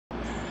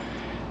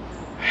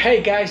Hey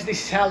guys,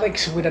 this is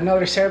Alex with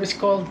another service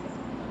call.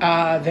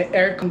 The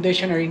air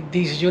conditioner in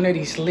this unit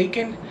is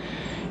leaking.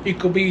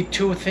 It could be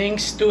two,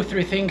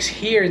 three things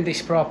here in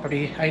this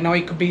property. I know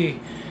it could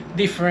be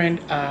different,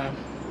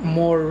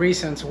 more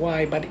reasons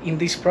why, but in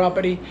this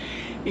property,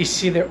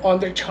 it's either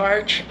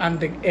undercharge and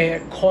the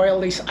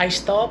coil is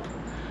iced up,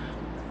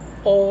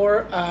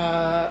 or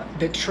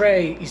the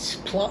tray is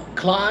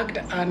clogged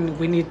and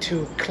we need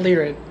to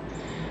clear it.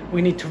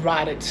 We need to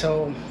rot it.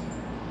 So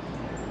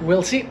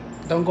we'll see.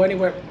 Don't go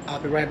anywhere. I'll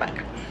be right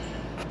back.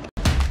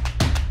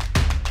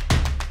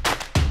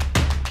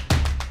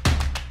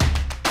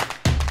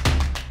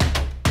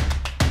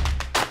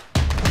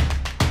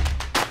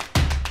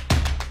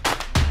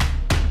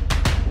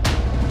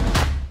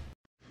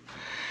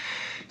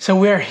 So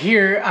we're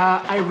here.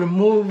 I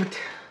removed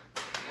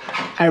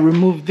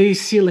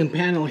this ceiling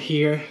panel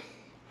here,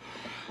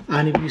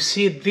 and if you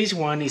see, this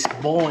one is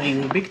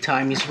bowing big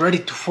time. It's ready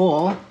to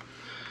fall,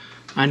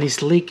 and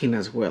it's leaking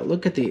as well.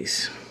 Look at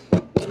this.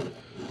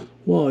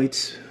 Whoa,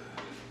 it's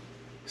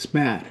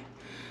bad.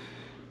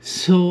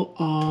 So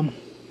I'm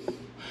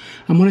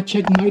gonna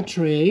check my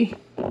tray.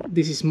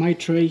 This is my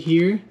tray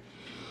here,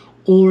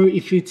 or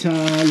if it's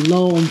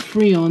low on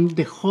Freon,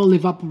 the whole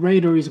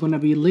evaporator is gonna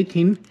be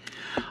leaking.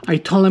 I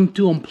told him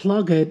to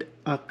unplug it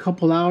a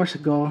couple hours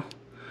ago,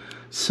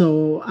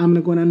 so I'm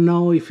not gonna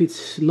know if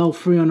it's low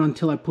Freon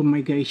until I put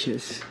my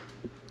gauges.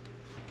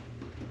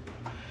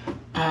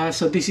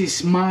 So this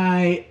is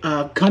my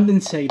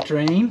condensate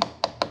drain,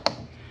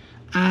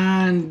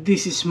 and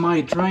this is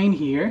my drain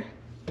here,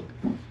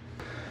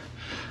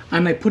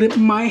 and I put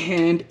my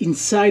hand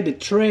inside the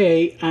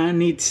tray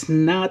and it's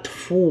not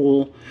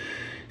full,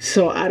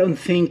 so I don't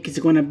think it's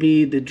gonna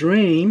be the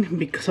drain,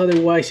 because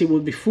otherwise it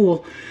would be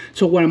full.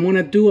 So what I'm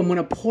gonna do, I'm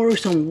gonna pour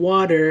some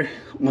water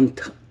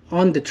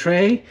on the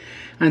tray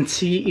and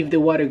see if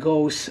the water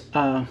goes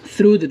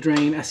through the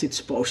drain as it's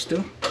supposed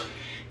to.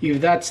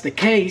 If that's the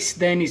case,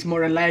 then it's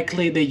more than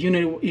likely the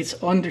unit is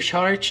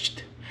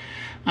undercharged,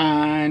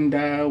 and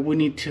we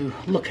need to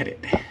look at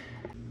it.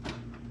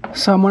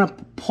 So I'm gonna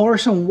pour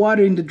some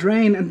water in the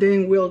drain, and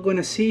then we're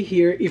gonna see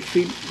here if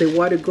the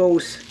water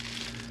goes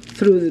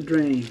through the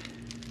drain.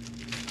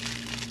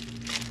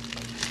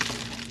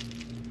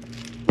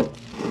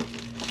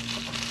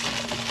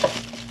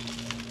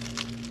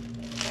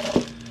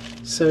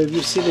 So if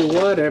you see the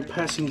water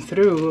passing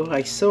through,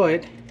 I saw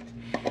it.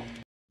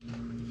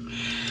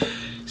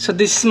 So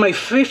this is my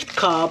 5th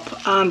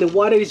cup, and the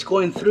water is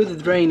going through the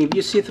drain. If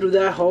you see through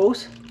that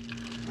hose,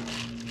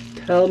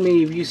 tell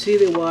me if you see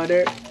the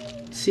water.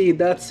 See,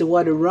 that's the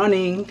water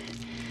running.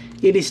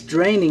 It is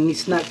draining.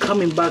 It's not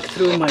coming back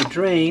through my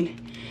drain.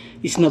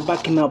 It's not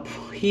backing up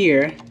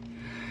here.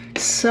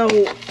 So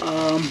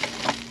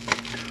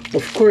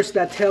of course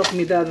that tells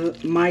me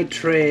that my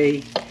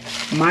drain,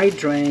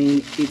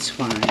 it's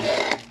fine.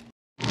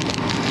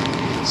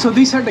 So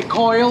these are the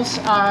coils.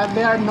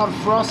 They are not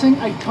frozen.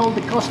 I told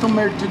the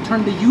customer to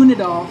turn the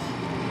unit off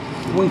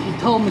when he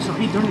told me, so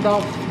he turned it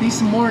off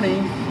this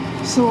morning.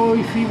 So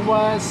if it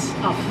was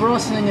a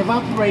frozen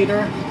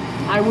evaporator,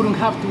 I wouldn't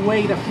have to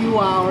wait a few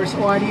hours,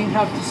 or I didn't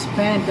have to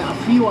spend a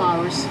few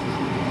hours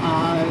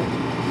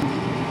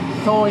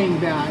thawing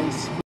the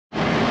ice.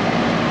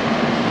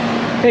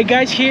 Hey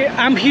guys,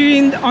 I'm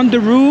here on the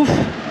roof,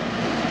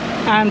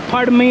 and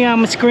pardon me,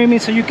 I'm screaming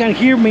so you can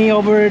hear me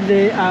over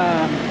the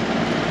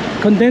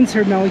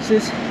condenser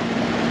noises.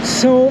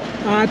 So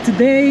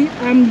today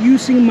I'm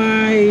using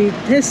my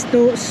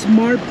Testo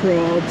smart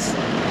probes.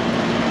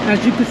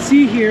 As you can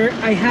see here,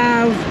 I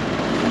have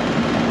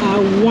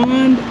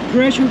one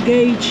pressure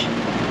gauge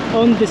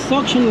on the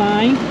suction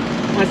line,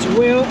 as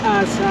well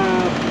as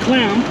a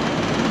clamp,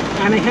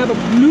 and I have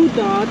a blue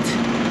dot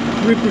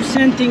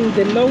representing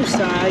the low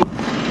side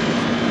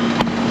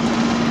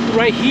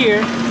right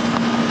here.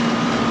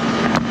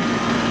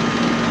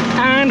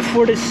 And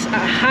for this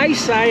high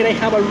side, I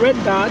have a red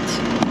dot,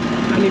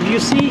 and if you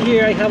see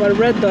here, I have a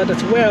red dot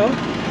as well.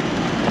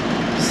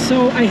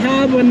 So I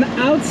have an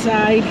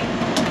outside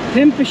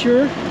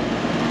temperature,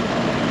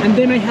 and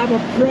then I have a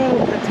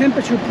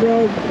temperature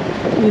probe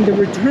in the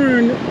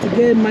return to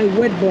get my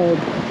wet bulb.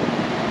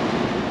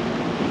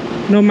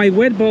 Now my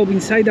wet bulb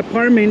inside the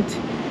apartment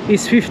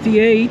is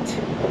 58,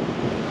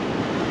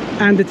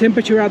 and the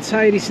temperature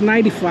outside is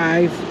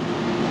 95.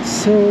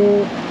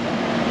 So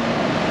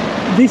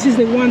this is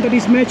the one that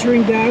is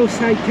measuring the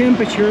outside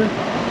temperature,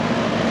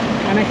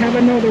 and I have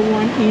another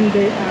one in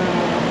the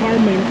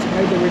apartment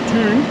by the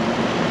return.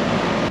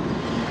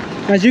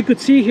 As you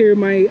could see here,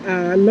 my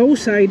low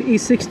side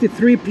is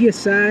 63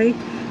 psi,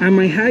 and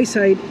my high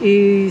side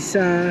is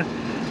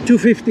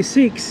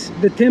 256.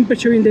 The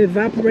temperature in the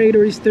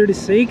evaporator is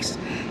 36.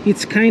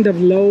 It's kind of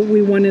low.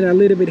 We want it a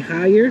little bit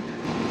higher.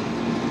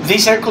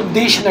 This air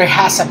conditioner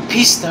has a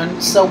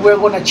piston, so we're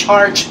gonna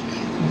charge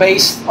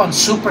based on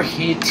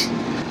superheat.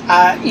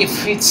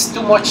 If it's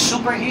too much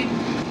superheat,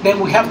 then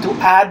we have to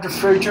add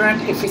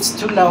refrigerant. If it's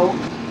too low,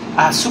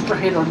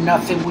 superheat or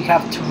nothing, we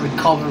have to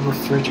recover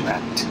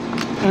refrigerant.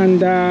 And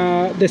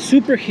the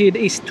superheat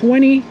is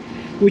 20,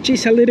 which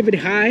is a little bit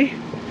high.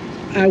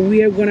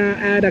 we are gonna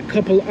add a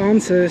couple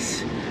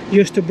ounces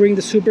just to bring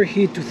the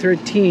superheat to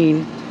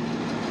 13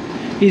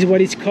 is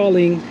what it's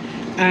calling.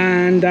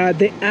 And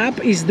the app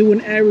is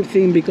doing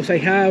everything because I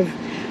have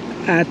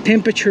a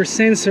temperature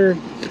sensor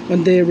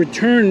on the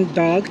return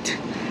duct,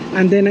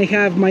 and then I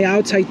have my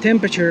outside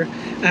temperature,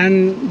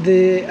 and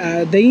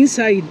the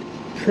inside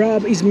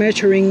probe is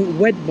measuring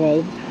wet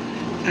bulb,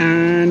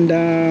 and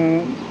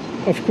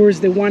of course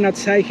the one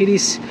outside it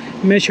is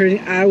measuring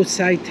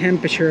outside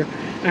temperature.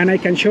 And I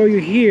can show you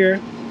here,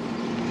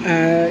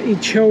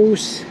 it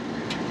shows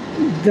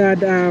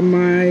that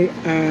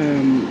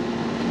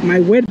my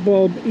wet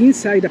bulb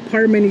inside the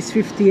apartment is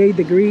 58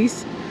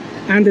 degrees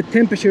and the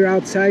temperature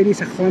outside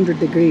is 100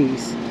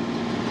 degrees.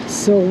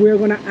 So we're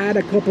gonna add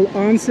a couple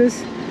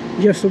ounces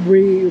just to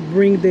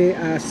bring the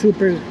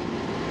super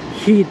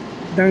heat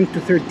down to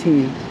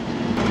 13.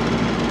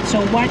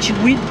 So watch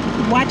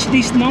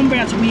this number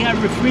as we add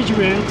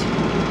refrigerant.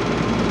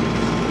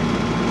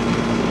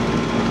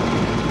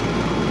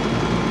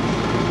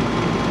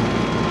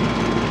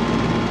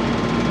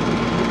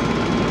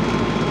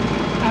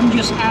 I'm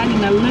just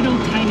adding a little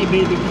tiny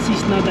bit because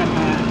it's not that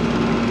bad.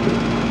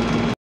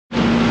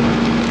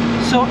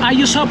 So I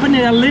just opened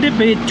it a little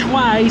bit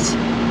twice,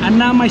 and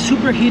now my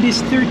superheat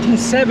is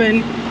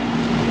 13.7,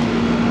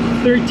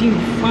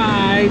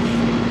 13.5.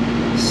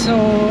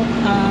 So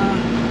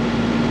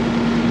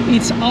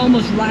it's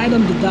almost right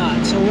on the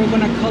dot. So we're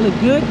gonna call it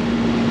good.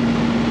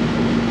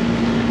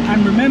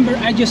 And remember,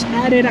 I just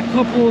added a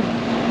couple,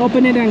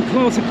 open it and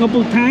close a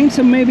couple times,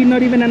 so maybe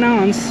not even an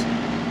ounce.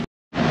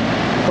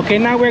 Okay,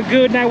 now we're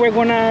good. Now we're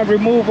gonna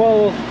remove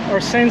all our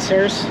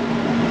sensors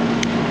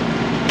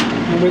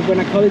and we're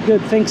gonna call it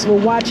good. Thanks for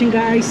watching,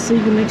 guys. See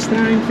you next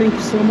time. Thank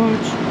you so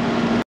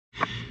much.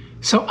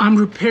 So I'm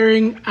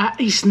repairing,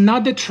 it's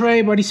not the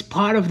tray, but it's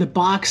part of the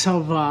box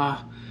of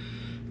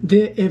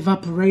the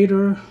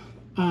evaporator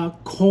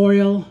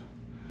coil,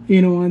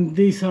 you know, and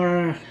these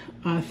are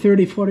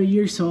 30-40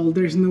 years old.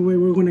 There's no way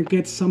we're gonna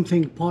get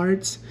something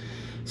parts,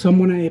 so I'm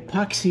gonna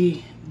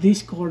epoxy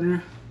this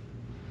corner.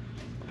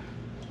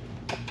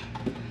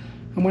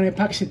 I'm gonna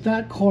epoxy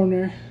that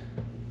corner,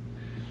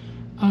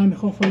 and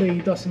hopefully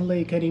it doesn't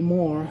leak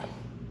anymore.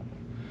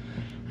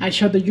 I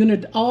shut the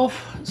unit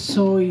off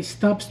so it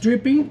stops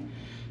dripping.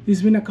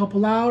 It's been a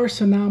couple hours,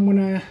 so now I'm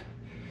gonna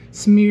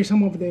smear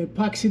some of the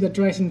epoxy that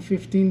dries in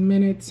 15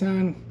 minutes,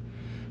 and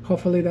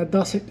hopefully that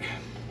does it.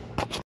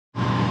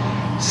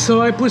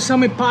 So I put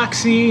some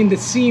epoxy in the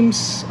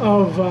seams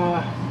of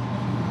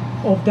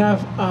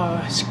that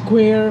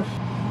square,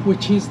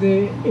 which is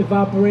the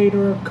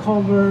evaporator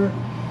cover,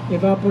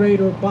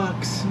 evaporator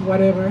box,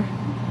 whatever.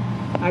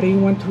 I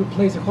didn't want to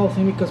replace the whole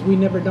thing because we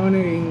never done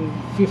it in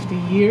 50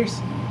 years,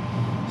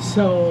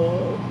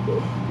 so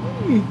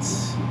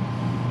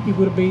it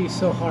would be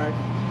so hard.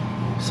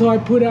 So I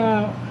put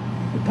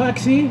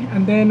epoxy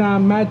and then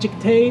magic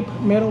tape,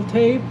 metal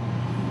tape.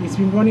 It's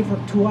been running for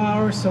 2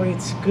 hours, so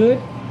it's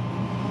good.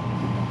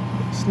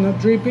 It's not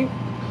dripping.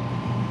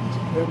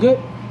 We're good.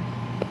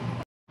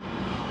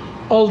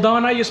 All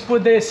done. I just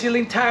put the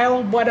ceiling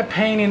tile. What a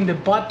pain in the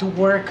butt to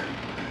work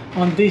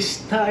on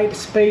these tight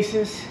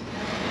spaces.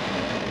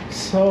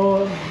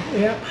 So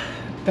yeah,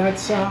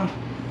 that's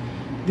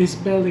this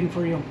building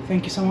for you.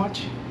 Thank you so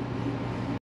much.